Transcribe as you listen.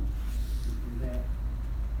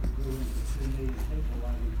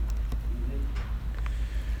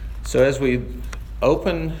So as we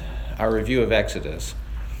open our review of Exodus,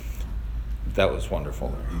 that was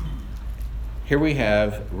wonderful. Here we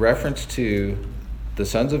have reference to the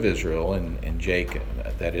sons of Israel and Jacob,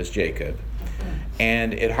 that is Jacob.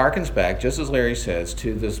 And it harkens back, just as Larry says,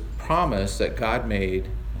 to this promise that God made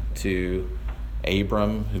to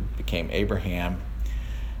Abram, who became Abraham.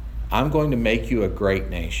 I'm going to make you a great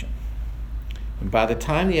nation. And by the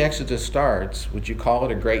time the Exodus starts, would you call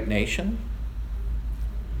it a great nation?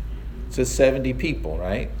 It says 70 people,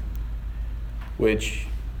 right? Which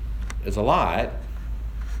is a lot,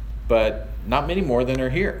 but not many more than are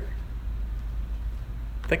here.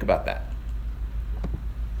 Think about that.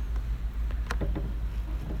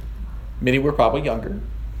 Many were probably younger,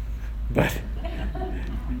 but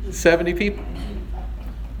 70 people.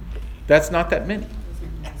 That's not that many.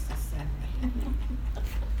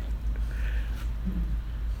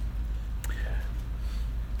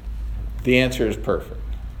 The answer is perfect.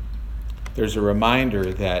 There's a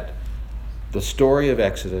reminder that the story of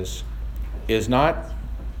Exodus is not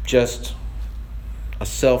just a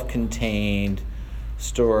self-contained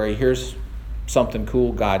story. Here's something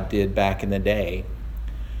cool God did back in the day.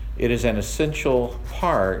 It is an essential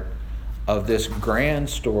part of this grand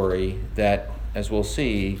story that, as we'll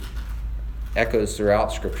see, echoes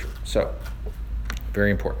throughout Scripture. So,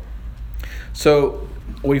 very important. So,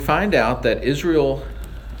 we find out that Israel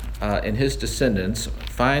and his descendants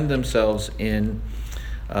find themselves in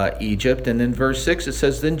Egypt. And in verse 6 it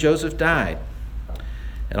says, "Then Joseph died,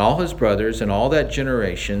 and all his brothers and all that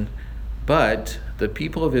generation. But the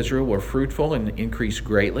people of Israel were fruitful and increased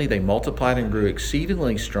greatly. They multiplied and grew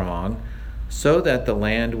exceedingly strong, so that the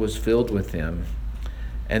land was filled with them."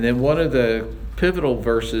 And then one of the pivotal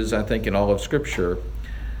verses, I think, in all of Scripture,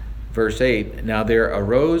 verse 8, "Now there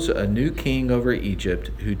arose a new king over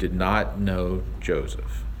Egypt who did not know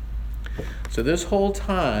Joseph." So this whole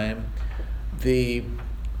time, the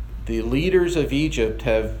leaders of Egypt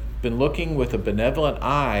have been looking with a benevolent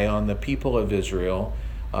eye on the people of Israel.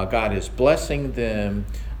 God is blessing them,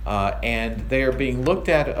 and they are being looked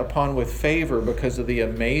at upon with favor because of the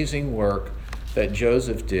amazing work that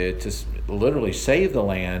Joseph did to literally save the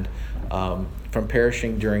land from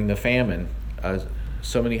perishing during the famine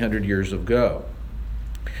so many hundred years ago.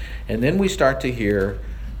 And then we start to hear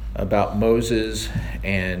about Moses,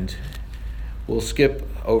 and we'll skip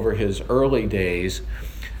over his early days.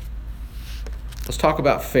 Let's talk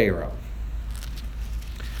about Pharaoh.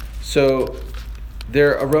 So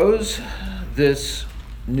there arose this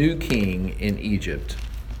new king in Egypt.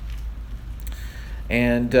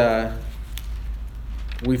 And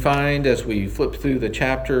we find as we flip through the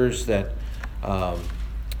chapters that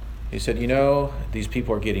he said, these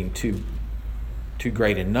people are getting too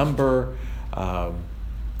great in number.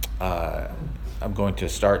 I'm going to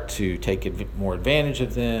start to take more advantage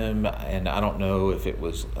of them, and I don't know if it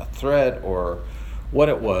was a threat or what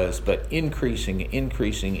it was, but increasing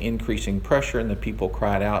pressure, and the people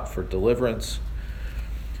cried out for deliverance.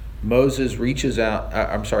 God reaches out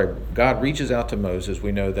to Moses.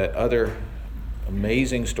 We know that other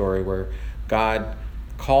amazing story where God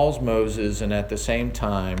calls Moses and at the same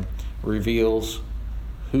time reveals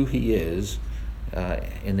who he is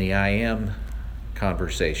in the I am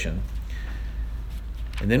conversation.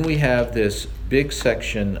 And then we have this big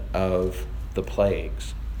section of the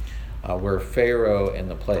plagues, where Pharaoh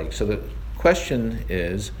and the plagues. So the question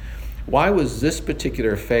is, why was this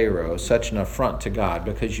particular Pharaoh such an affront to God?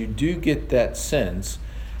 Because you do get that sense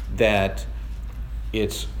that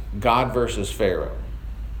it's God versus Pharaoh.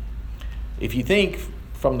 If you think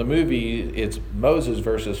from the movie it's Moses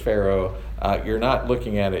versus Pharaoh, you're not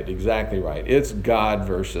looking at it exactly right. It's God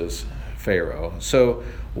versus Pharaoh. So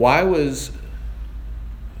why was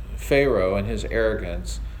Pharaoh and his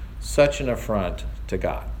arrogance such an affront to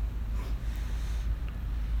God?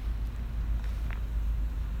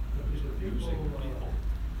 He's abusing people.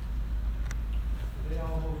 They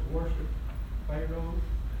almost worship Pharaoh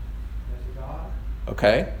as a god.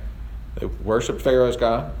 Okay. They worship Pharaoh as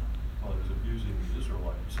God. Well, he was abusing the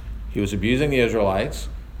Israelites. He was abusing the Israelites.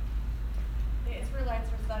 The Israelites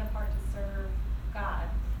were set apart to serve God,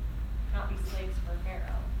 not be slaves for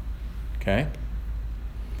Pharaoh. Okay.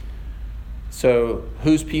 So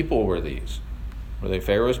whose people were these? Were they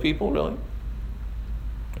Pharaoh's people, really?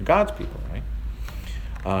 They're God's people,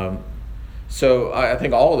 right? So I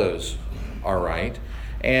think all of those are right.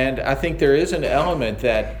 And I think there is an element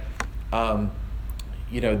that,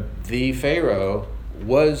 the Pharaoh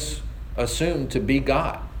was assumed to be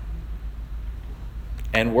God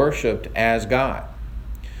and worshipped as God.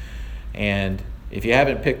 And if you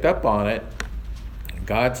haven't picked up on it,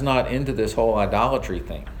 God's not into this whole idolatry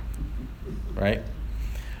thing, right?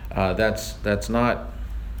 That's not.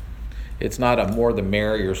 It's not a more the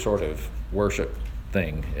merrier sort of worship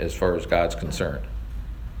thing as far as God's concerned.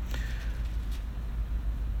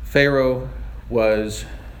 Pharaoh was,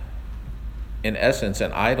 in essence,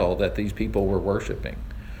 an idol that these people were worshiping.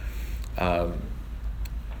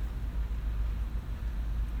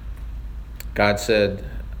 God said,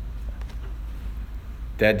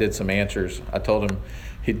 Dad did some answers. I told him,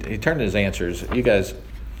 he turned his answers. You guys,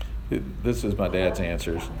 this is my dad's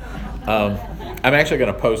answers. I'm actually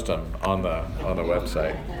going to post them on the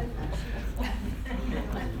website.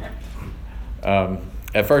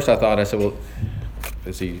 At first I said, well,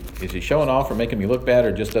 is he showing off or making me look bad,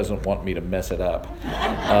 or just doesn't want me to mess it up?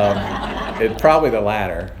 It's probably the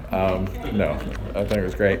latter. No, I think it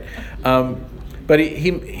was great. But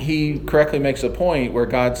he correctly makes a point where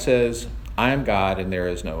God says, I am God and there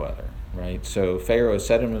is no other, right? So Pharaoh has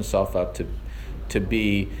set himself up to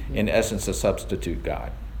be, in essence, a substitute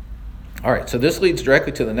God. All right, so this leads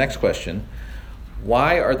directly to the next question.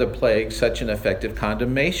 Why are the plagues such an effective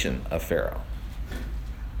condemnation of Pharaoh?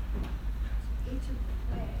 Each of the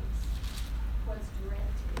plagues was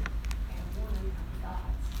directed at one of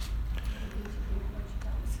God's. Each of them which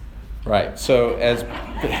tells. Right, so as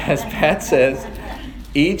Pat says,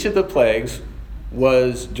 each of the plagues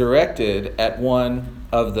was directed at one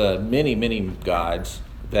of the many, many gods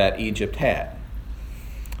that Egypt had.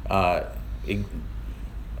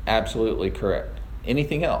 Absolutely correct.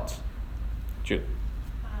 Anything else? Jude.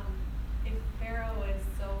 If Pharaoh is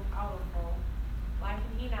so powerful, why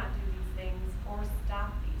can he not do these things or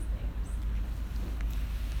stop these things?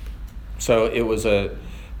 So it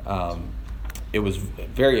was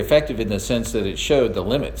very effective in the sense that it showed the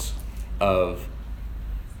limits of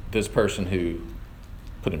this person who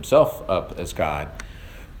put himself up as God,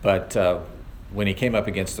 but when he came up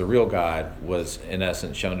against the real God, was in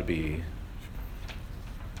essence shown to be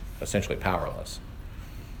essentially powerless.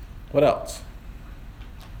 What else?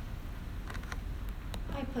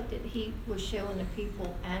 I put that he was showing the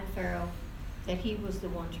people and Pharaoh that he was the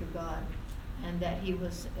one true God, and that he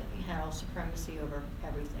had all supremacy over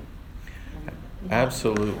everything. And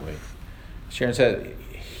Absolutely. Sharon said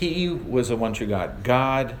he was the one true God.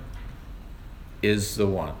 God is the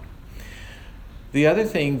one. The other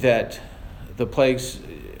thing that the plagues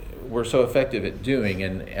were so effective at doing,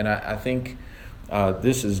 and I think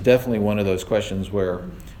this is definitely one of those questions where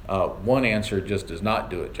one answer just does not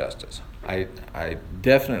do it justice. I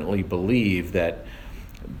definitely believe that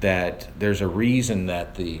there's a reason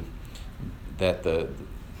that the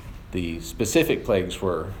specific plagues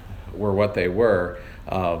were what they were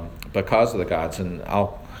because of the gods, and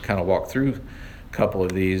I'll kind of walk through a couple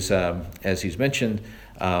of these. As he's mentioned,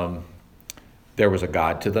 there was a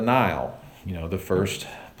god to the Nile. The first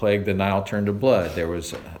plague, the Nile turned to blood. There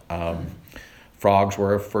was frogs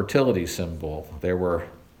were a fertility symbol. There were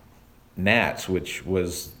gnats,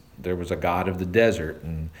 there was a god of the desert,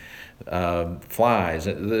 and flies.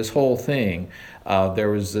 This whole thing. There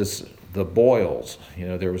was the boils.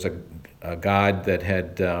 There was a god that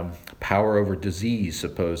had power over disease,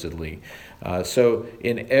 supposedly. So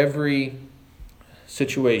in every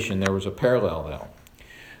situation, there was a parallel there.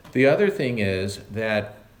 The other thing is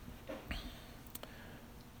that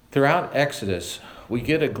throughout Exodus, we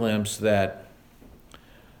get a glimpse that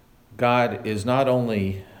God is not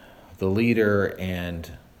only the leader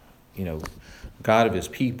and, God of his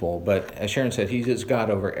people, but as Sharon said, he is God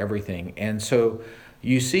over everything. And so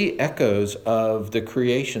you see echoes of the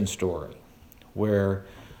creation story where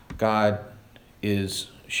God is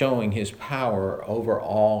showing his power over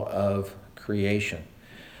all of creation.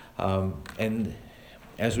 And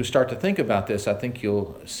as we start to think about this, I think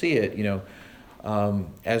you'll see it,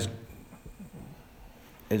 as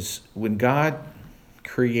when God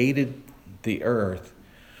created the earth,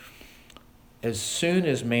 as soon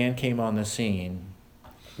as man came on the scene,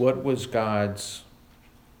 what was God's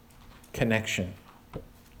connection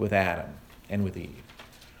with Adam and with Eve?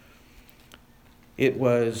 It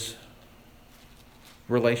was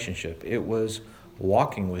relationship. It was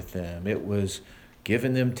walking with them. It was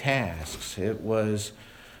giving them tasks. It was,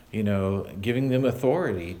 giving them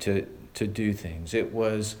authority to do things. It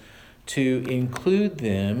was to include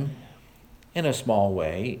them in a small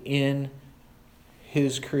way in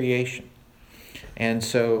his creation. And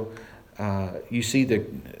so you see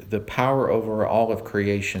the power over all of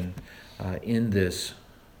creation in this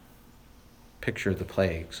picture of the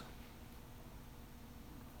plagues.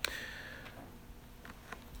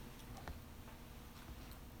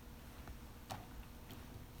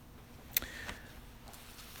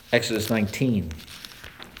 Exodus 19,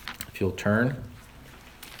 if you'll turn.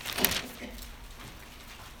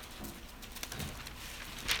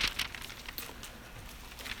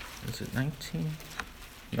 it 19?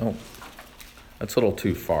 No, that's a little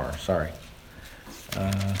too far, sorry.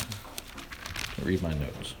 Read my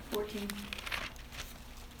notes. 14.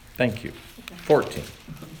 Thank you. 14.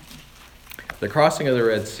 The crossing of the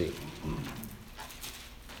Red Sea.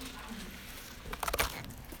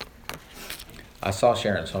 I saw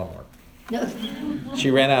Sharon's homework. No. She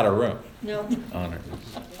ran out of room No. on her.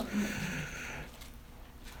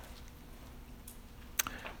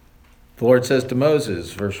 The Lord says to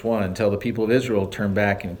Moses, verse 1, until the people of Israel turn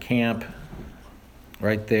back and camp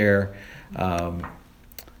right there.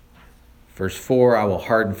 Verse 4, I will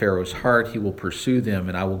harden Pharaoh's heart. He will pursue them,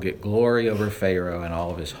 and I will get glory over Pharaoh and all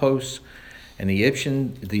of his hosts. And the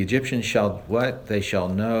Egyptians shall what? They shall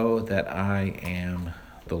know that I am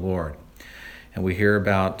the Lord. And we hear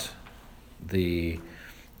about the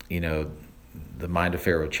mind of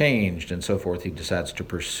Pharaoh changed and so forth. He decides to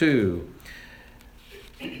pursue.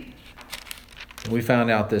 We found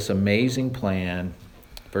out this amazing plan.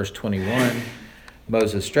 Verse 21,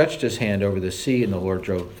 Moses stretched his hand over the sea, and the Lord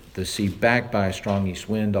drove the sea back by a strong east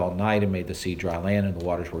wind all night and made the sea dry land, and the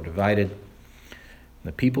waters were divided.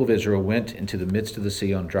 The people of Israel went into the midst of the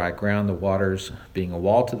sea on dry ground, the waters being a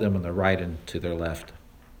wall to them on their right and to their left.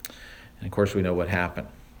 And of course, we know what happened.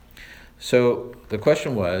 So the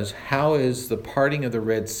question was, how is the parting of the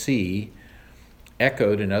Red Sea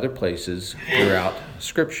echoed in other places throughout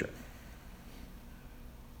Scripture?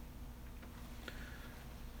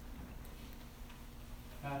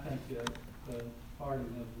 I think the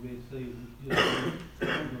parting of the Red Sea is just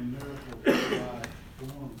one of the miracles that God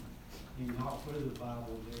performed. And all through the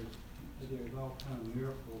Bible, there's all kind of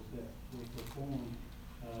miracles that were performed.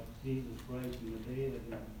 Jesus raising the dead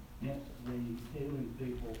and instantly healing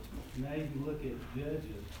people. Now you can look at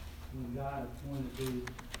Judges, when God appointed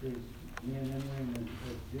these men and women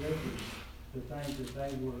as judges, the things that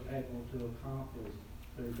they were able to accomplish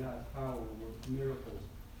through God's power were miracles.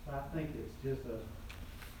 So I think it's just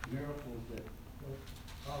a miracles that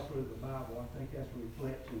all through the Bible. I think that's a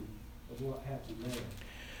reflection of what happened there.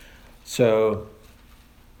 So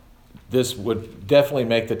this would definitely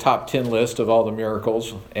make the top 10 list of all the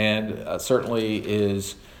miracles, and certainly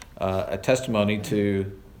is a testimony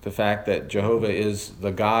to the fact that Jehovah is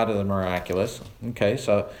the God of the miraculous. Okay,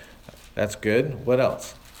 so that's good. What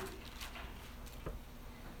else?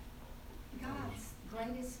 God's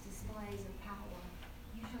greatest displays of power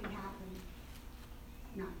usually happen,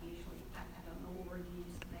 not usually, I don't know what word you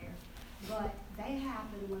used there, but they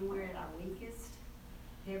happen when we're at our weakest.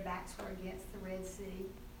 Their backs were against the Red Sea,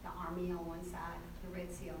 the army on one side, the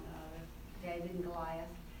Red Sea on the other, David and Goliath.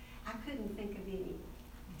 I couldn't think of any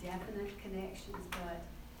definite connections, but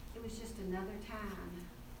it was just another time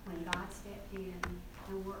when God stepped in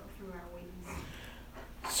and worked through our weakness.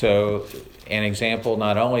 So an example,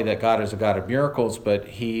 not only that God is a God of miracles, but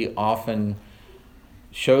he often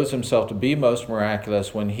shows himself to be most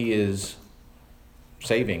miraculous when he is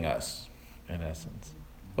saving us, in essence.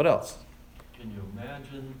 What else? Can you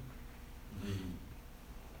imagine the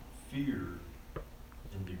fear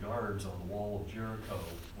in the guards on the wall of Jericho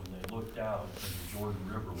when they looked out and the Jordan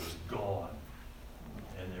River was gone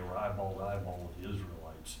and they were eyeball to eyeball with the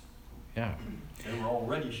Israelites? Yeah. They were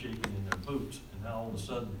already shaking in their boots, and now all of a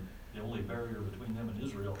sudden the only barrier between them and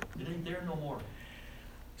Israel, it ain't there no more.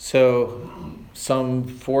 So some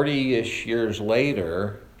 40-ish years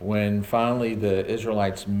later, when finally the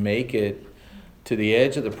Israelites make it to the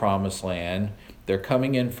edge of the promised land, they're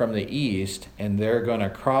coming in from the east, and they're going to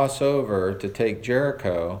cross over to take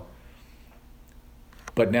Jericho,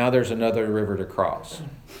 but now there's another river to cross.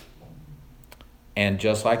 And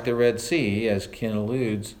just like the Red Sea, as Ken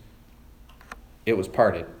alludes, it was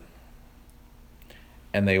parted.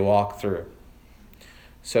 And they walked through.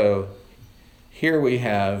 So here we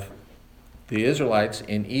have the Israelites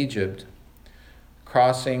in Egypt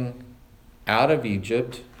crossing out of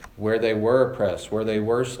Egypt, where they were oppressed, where they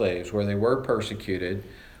were slaves, where they were persecuted,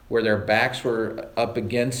 where their backs were up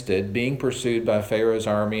against it, being pursued by Pharaoh's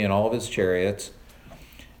army and all of his chariots.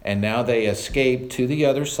 And now they escape to the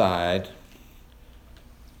other side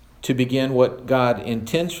to begin what God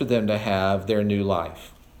intends for them to have, their new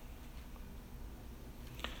life.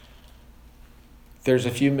 There's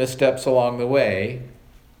a few missteps along the way,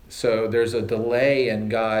 so there's a delay in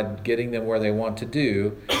God getting them where they want to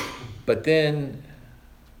do, but then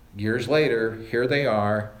years later, here they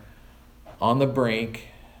are on the brink,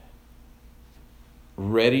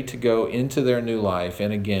 ready to go into their new life,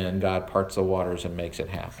 and again, God parts the waters and makes it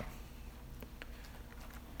happen.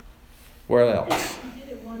 Where else? He did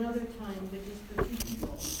it one other time, but just for two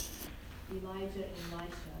people, Elijah and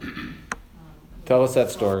Elisha. Tell us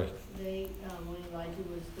that story. They, when Elijah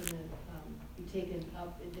was going to be taken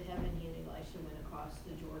up into heaven, he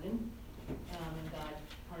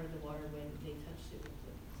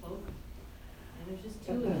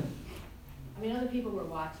two of them. I mean, other people were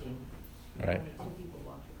watching. Right. Only two people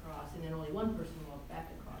walked across, and then only one person walked back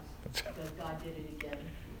across, because God did it again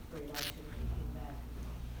for Elijah when he came back.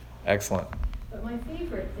 Excellent. But my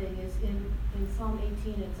favorite thing is in Psalm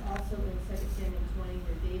 18, it's also in 2 Samuel 20,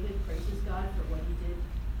 where David praises God for what he did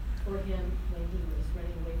for him when he was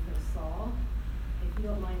running away from Saul. If you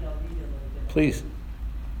don't mind, I'll read it a little bit. Please.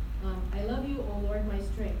 I love you, O Lord, my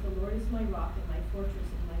strength. The Lord is my rock and my fortress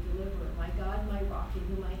and my deliverer, my God, my rock, in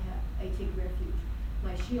whom I take refuge,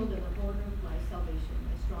 my shield and the horn of my salvation,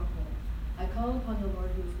 my stronghold. I call upon the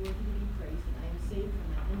Lord who is worthy to be praised, and I am saved from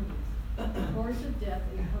my enemies. The cords of death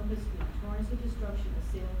encompassed me, torrents of destruction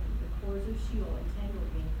assailed me, the cords of Sheol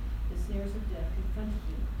entangled me, the snares of death confronted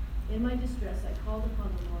me. In my distress I called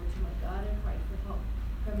upon the Lord, to my God I cried for help.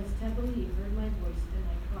 From his temple he heard my voice, and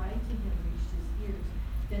my cry to him reached his ears.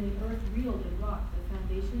 Then the earth reeled and rocked, the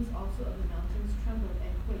foundations also of the mountains trembled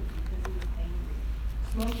and quaked, because he was angry.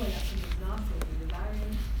 Smoke went up from his nostrils, a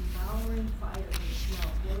devouring fire from his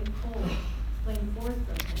mouth, glowing coals flamed forth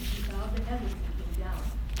from him. He bowed the heavens and came down.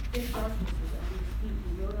 Thick darkness was under his feet.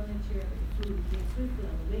 He rode on a chariot, he flew, he came swiftly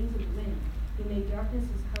on the wings of the wind. He made darkness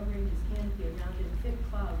his covering, his canopy around him, thick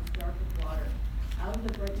clouds darkened water. Out of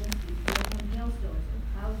the brightness he fell on hailstones,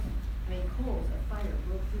 and coals of fire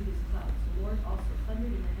broke through his clouds. The Lord also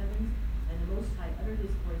thundered in the heavens, and the Most High uttered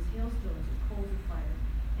his voice, hailstones and coals of fire.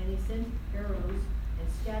 And he sent arrows and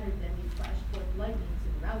scattered them. He flashed forth lightnings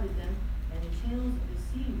and routed them, and the channels of the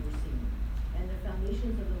sea were seen. And the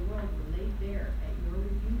foundations of the world were laid bare at your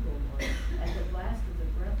rebuke, O Lord, at the blast of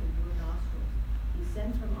the breath of your nostrils. He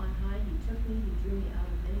sent from on high, he took me, he drew me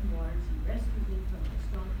out of many waters. He rescued me from my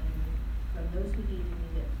strong enemy, from those who hated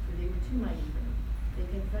me, for they were too mighty for me. They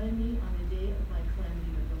confronted me on the day of my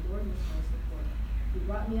calamity, but the Lord was my support. He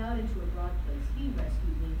brought me out into a broad place. He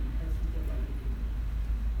rescued me because he delighted in me.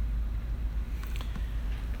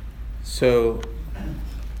 So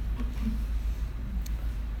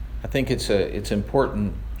I think it's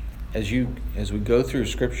important as we go through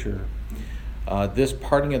Scripture. This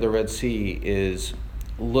parting of the Red Sea is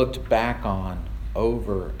looked back on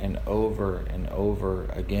over and over and over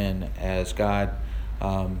again as God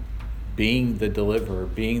being the deliverer,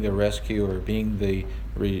 being the rescuer, being the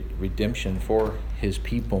redemption for his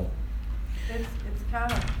people. It's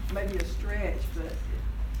kind of maybe a stretch, but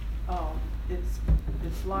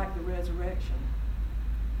it's like the resurrection.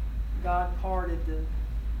 God parted the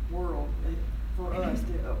world for us,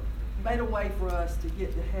 made a way for us to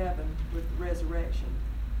get to heaven with the resurrection.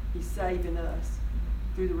 He's saving us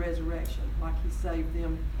through the resurrection, like he saved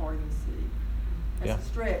them parting the sea. It's Yeah. a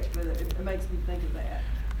stretch, but it makes me think of that.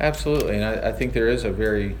 Absolutely, and I think there is a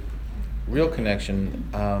very real connection.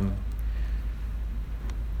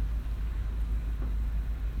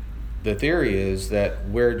 The theory is that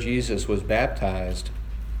where Jesus was baptized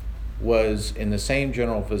was in the same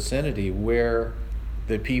general vicinity where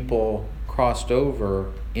the people crossed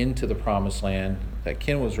over into the promised land that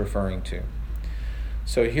Ken was referring to.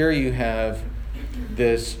 So here you have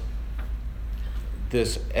this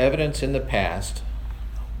evidence in the past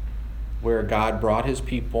where God brought his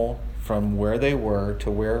people from where they were to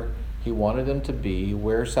where he wanted them to be,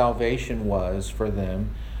 where salvation was for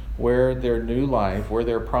them, where their new life, where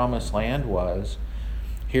their promised land was.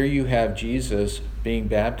 Here you have Jesus being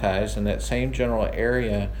baptized in that same general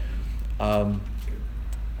area,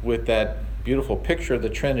 with that beautiful picture of the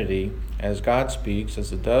Trinity as God speaks,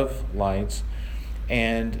 as the dove lights,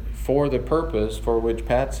 and for the purpose for which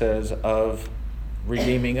Pat says of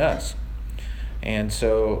redeeming us. And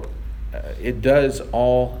so it does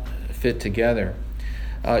all fit together.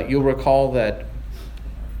 You'll recall that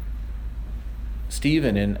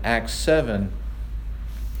Stephen in Acts 7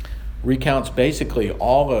 recounts basically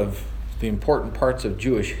all of the important parts of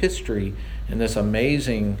Jewish history in this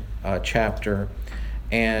amazing chapter,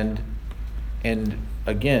 and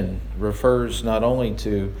again refers not only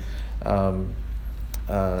to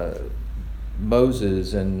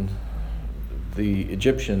Moses and the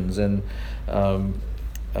Egyptians and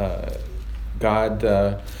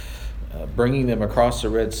God bringing them across the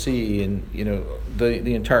Red Sea, and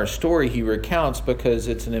the entire story he recounts because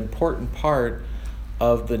it's an important part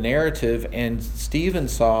of the narrative. And Stephen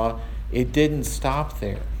saw it didn't stop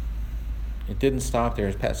there. It didn't stop there,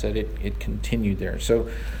 as Pat said. It continued there. So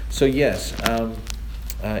yes,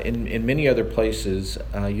 in many other places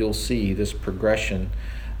you'll see this progression,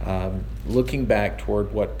 looking back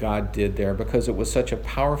toward what God did there, because it was such a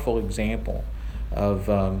powerful example of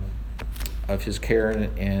his care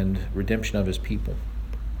and redemption of his people.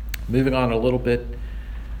 Moving on a little bit,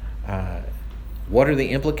 what are the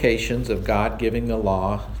implications of God giving the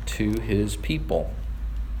law to his people?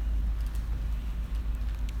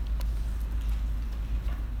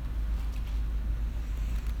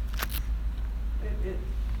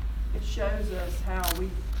 shows us how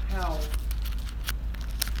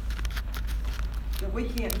that we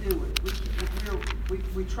can't do it.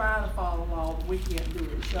 We try to follow the law, but we can't do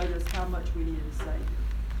it. It showed us how much we needed a Savior.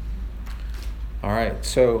 All right,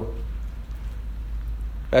 so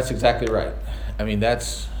that's exactly right. I mean,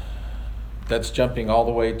 that's jumping all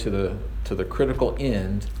the way to the critical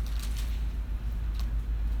end,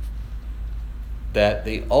 that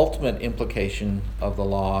the ultimate implication of the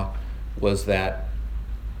law was that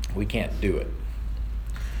we can't do it.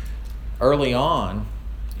 Early on,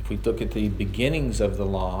 if we look at the beginnings of the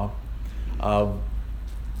law,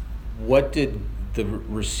 what did the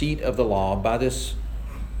receipt of the law by this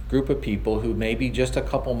group of people who maybe just a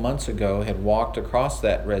couple months ago had walked across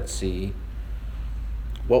that Red Sea,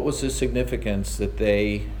 what was the significance that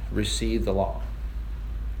they received the law?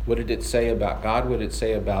 What did it say about God? What did it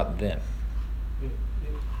say about them? It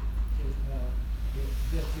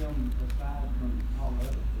set them aside from all other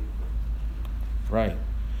people. Right.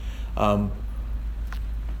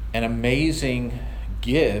 An amazing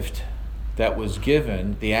gift that was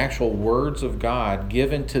given, the actual words of God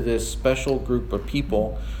given to this special group of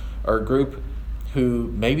people, or a group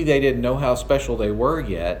who maybe they didn't know how special they were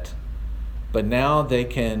yet, but now they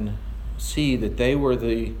can see that they were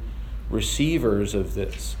the receivers of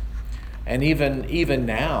this. And even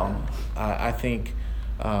now, I think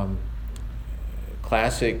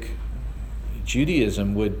classic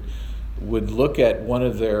Judaism would look at one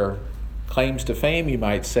of their claims to fame, you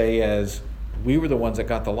might say, as we were the ones that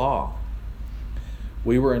got the law.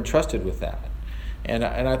 We were entrusted with that. And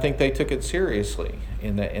I think they took it seriously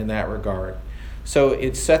in that regard. So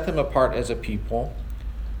it set them apart as a people.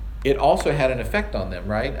 It also had an effect on them,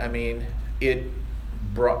 right? I mean, it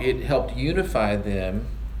helped unify them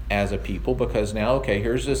as a people, because now, okay,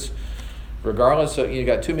 here's this, regardless of, you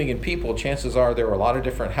got 2 million people, chances are there were a lot of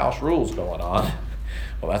different house rules going on.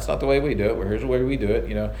 Well, that's not the way we do it. Well, here's the way we do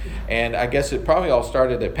it, And I guess it probably all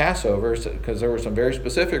started at Passover, because there were some very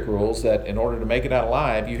specific rules that in order to make it out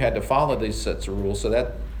alive, you had to follow these sets of rules. So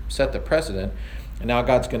that set the precedent. And now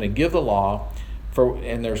God's going to give the law,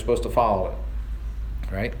 and they're supposed to follow it,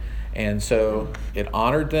 right? And so it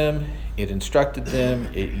honored them, it instructed them,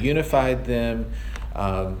 it unified them.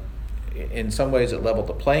 In some ways, it leveled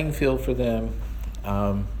the playing field for them,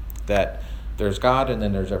 that there's God and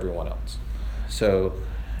then there's everyone else. So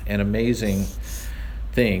an amazing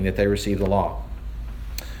thing that they received the law.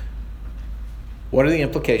 What are the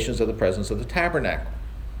implications of the presence of the tabernacle?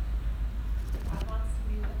 God wants to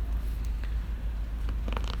be with them.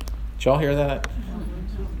 Did y'all hear that?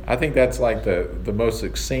 I think that's like the most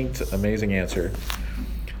succinct, amazing answer.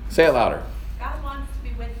 Say it louder. God wants to be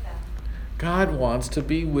with them. God wants to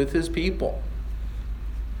be with his people.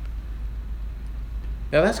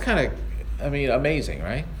 Now that's kind of, amazing,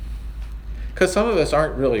 right? Because some of us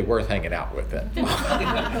aren't really worth hanging out with then.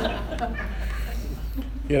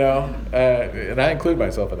 And I include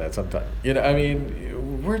myself in that sometimes.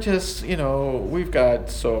 We're just, we've got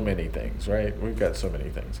so many things, right? We've got so many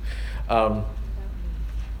things.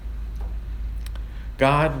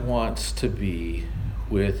 God wants to be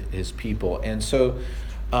with his people. And so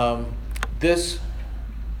this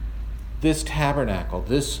tabernacle,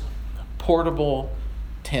 this portable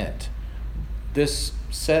tent, this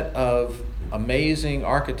set of amazing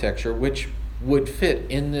architecture which would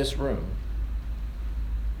fit in this room,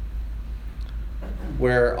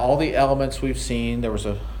 where all the elements we've seen, there was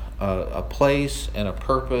a place and a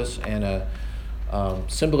purpose and a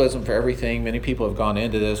symbolism for everything. Many people have gone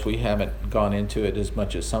into this. We haven't gone into it as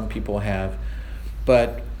much as some people have.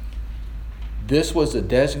 But this was a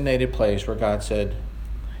designated place where God said,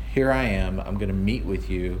 here I am, I'm going to meet with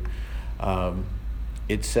you.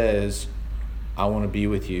 It says, I want to be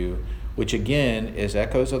with you, which again is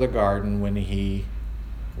echoes of the garden when he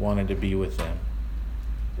wanted to be with them.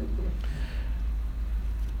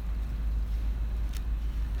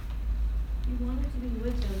 He wanted to be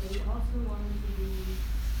with them, but he also wanted to be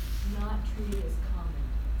not treated as common.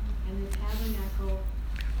 And the tabernacle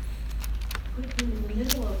put him in the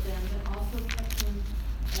middle of them, but also kept him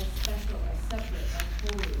as special, as separate, as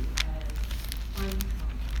holy, as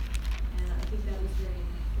uncommon. And I think that was very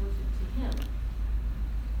important to him,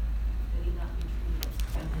 that he not be treated as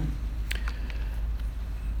common.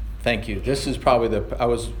 Thank you. This is probably I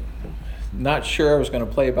was not sure I was going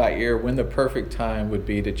to play by ear when the perfect time would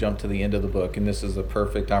be to jump to the end of the book, and this is the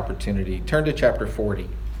perfect opportunity. Turn to chapter 40.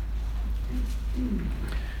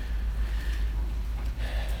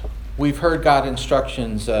 We've heard God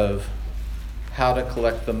instructions of how to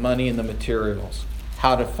collect the money and the materials,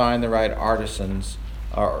 how to find the right artisans,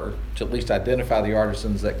 or to at least identify the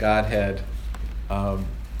artisans that God had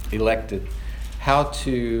elected, how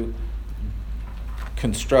to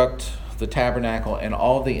construct the tabernacle and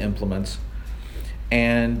all the implements.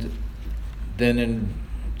 And then in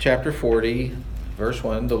chapter 40, verse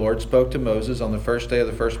 1, the Lord spoke to Moses, on the first day of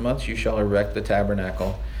the first month you shall erect the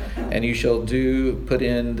tabernacle, and you shall put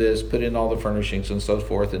in all the furnishings and so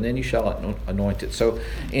forth, and then you shall anoint it. So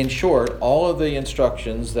in short, all of the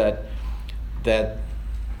instructions that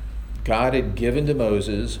God had given to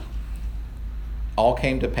Moses all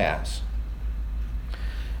came to pass.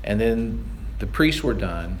 And then the priests were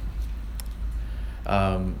done.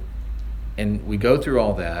 And we go through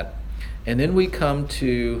all that. And then we come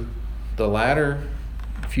to the latter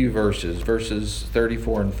few verses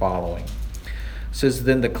 34 and following. It says,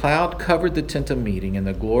 then the cloud covered the tent of meeting, and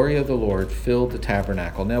the glory of the Lord filled the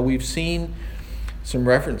tabernacle. Now we've seen some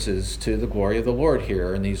references to the glory of the Lord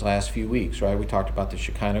here in these last few weeks, right? We talked about the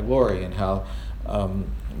Shekinah glory and how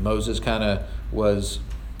Moses kind of was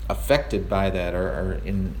affected by that or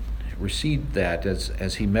received that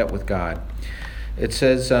as he met with God. It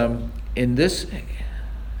says in this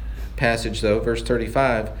passage, though, verse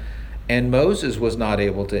 35, and Moses was not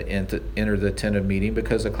able to enter the tent of meeting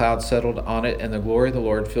because the cloud settled on it and the glory of the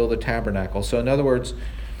Lord filled the tabernacle. So in other words,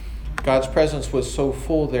 God's presence was so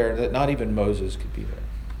full there that not even Moses could be there.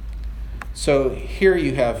 So here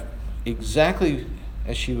you have exactly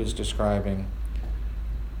as she was describing,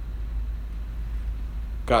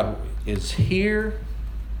 God is here,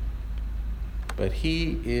 but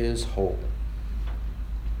he is holy.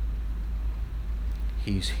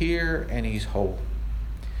 He's here and he's holy.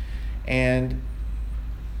 And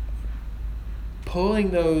pulling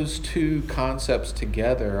those two concepts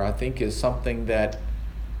together, I think, is something that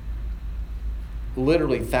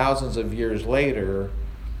literally thousands of years later,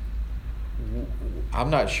 I'm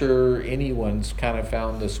not sure anyone's kind of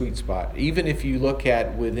found the sweet spot. Even if you look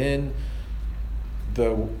at within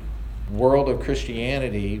the world of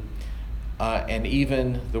Christianity, and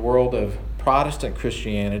even the world of Protestant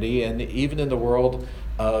Christianity, and even in the world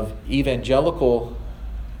of evangelical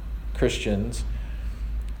Christians,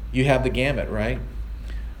 you have the gamut, right?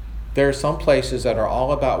 There are some places that are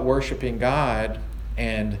all about worshiping God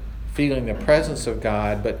and feeling the presence of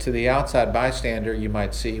God, but to the outside bystander, you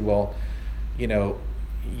might see, well,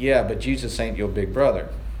 yeah, but Jesus ain't your big brother,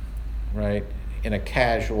 right? In a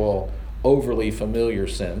casual, overly familiar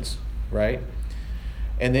sense, right?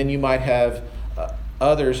 And then you might have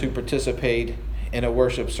others who participate in a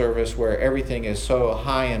worship service where everything is so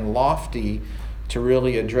high and lofty to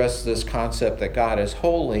really address this concept that God is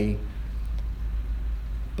holy,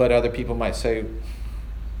 but other people might say,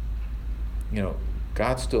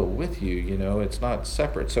 God's still with you, it's not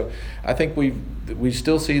separate. So I think we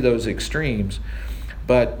still see those extremes,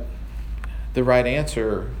 but the right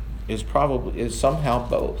answer is somehow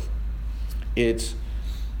both. It's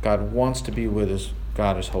God wants to be with us,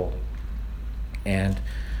 God is holy. And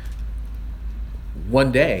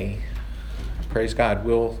one day, praise God,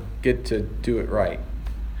 we'll get to do it right,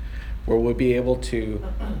 where we'll be able to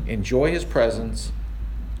enjoy his presence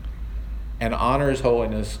and honor his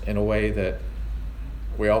holiness in a way that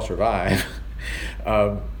we all survive,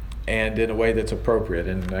 and in a way that's appropriate.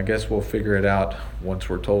 And I guess we'll figure it out once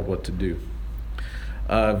we're told what to do.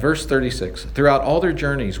 Verse 36, throughout all their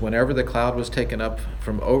journeys, whenever the cloud was taken up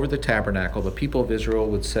from over the tabernacle, the people of Israel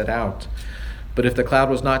would set out. But if the cloud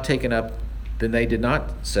was not taken up, then they did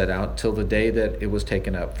not set out till the day that it was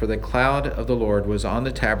taken up. For the cloud of the Lord was on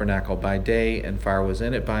the tabernacle by day, and fire was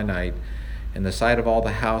in it by night, in the sight of all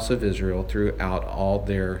the house of Israel throughout all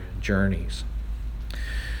their journeys.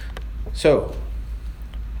 So,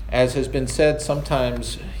 as has been said,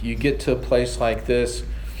 sometimes you get to a place like this,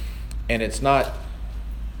 and it's not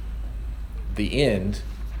the end,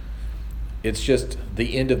 it's just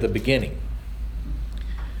the end of the beginning.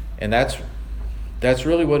 And that's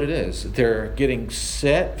really what it is. They're getting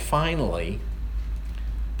set finally.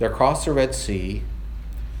 They're across the Red Sea.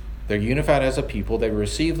 They're unified as a people. They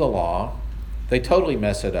receive the law. They totally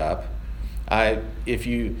mess it up.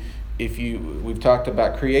 We've talked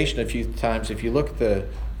about creation a few times. If you look at the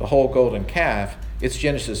whole golden calf, it's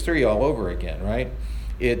Genesis 3 all over again, right?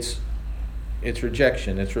 It's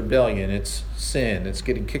rejection, it's rebellion, it's sin, it's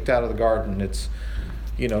getting kicked out of the garden, it's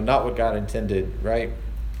not what God intended, right?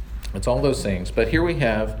 It's all those things. But here we've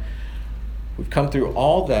come through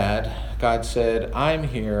all that. God said, I'm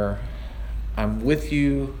here, I'm with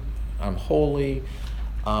you, I'm holy,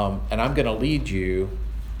 and I'm going to lead you,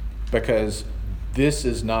 because this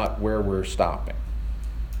is not where we're stopping.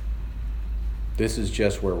 This is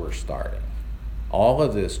just where we're starting. All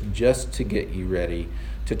of this just to get you ready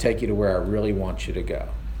to take you to where I really want you to go.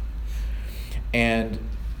 And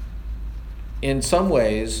in some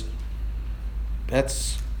ways,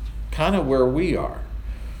 that's kind of where we are.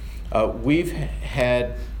 we're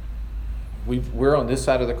on this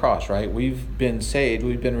side of the cross, right? We've been saved,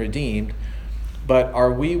 we've been redeemed, but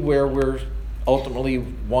are we where we're ultimately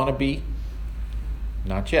want to be?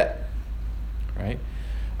 Not yet, right?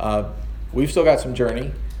 We've still got some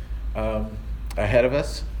journey ahead of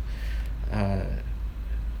us.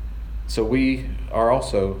 So we are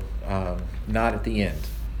also not at the end.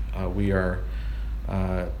 We are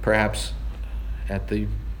perhaps at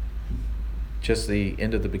just the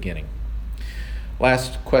end of the beginning.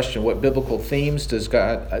 Last question: what biblical themes does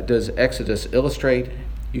Exodus illustrate?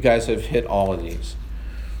 You guys have hit all of these.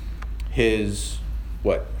 His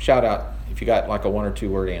what? Shout out if you got like a 1 or 2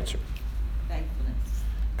 word answer. Faithfulness.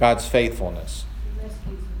 God's faithfulness. He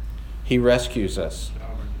rescues us. He rescues us.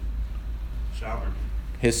 Sovereignty.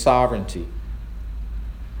 His sovereignty.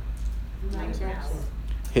 Like that.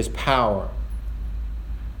 His power.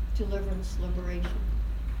 Deliverance, liberation.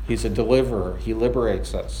 He's a deliverer. He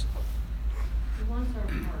liberates us. He wants our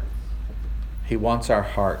hearts. He wants our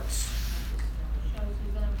hearts. Shows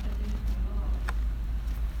his unconditional love.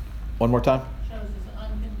 One more time. Shows his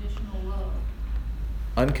unconditional love.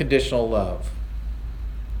 Unconditional love.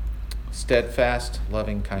 Steadfast,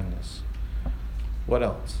 loving kindness. What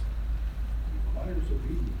else? Requires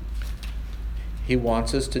obedience. He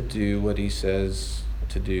wants us to do what he says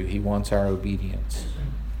to do. He wants our obedience.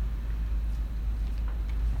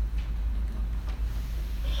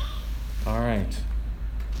 All right.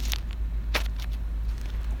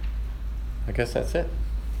 I guess that's it.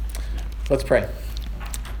 Let's pray.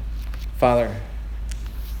 Father,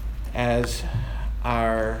 as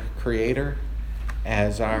our Creator,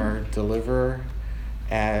 as our Deliverer,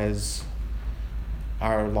 as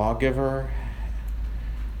our Lawgiver,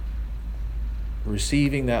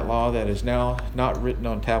 receiving that law that is now not written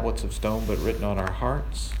on tablets of stone, but written on our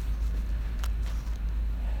hearts,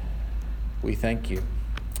 we thank you.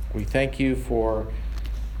 We thank you for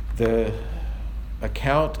the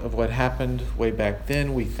account of what happened way back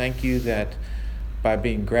then. We thank you that by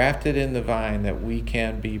being grafted in the vine, that we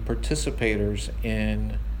can be participators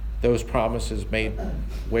in those promises made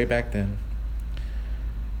way back then.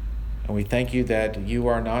 And we thank you that you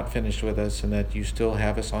are not finished with us and that you still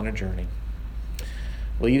have us on a journey.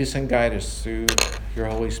 Lead us and guide us through your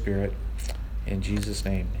Holy Spirit. In Jesus'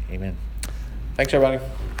 name, amen. Thanks, everybody.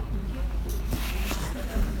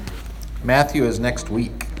 Matthew is next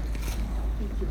week.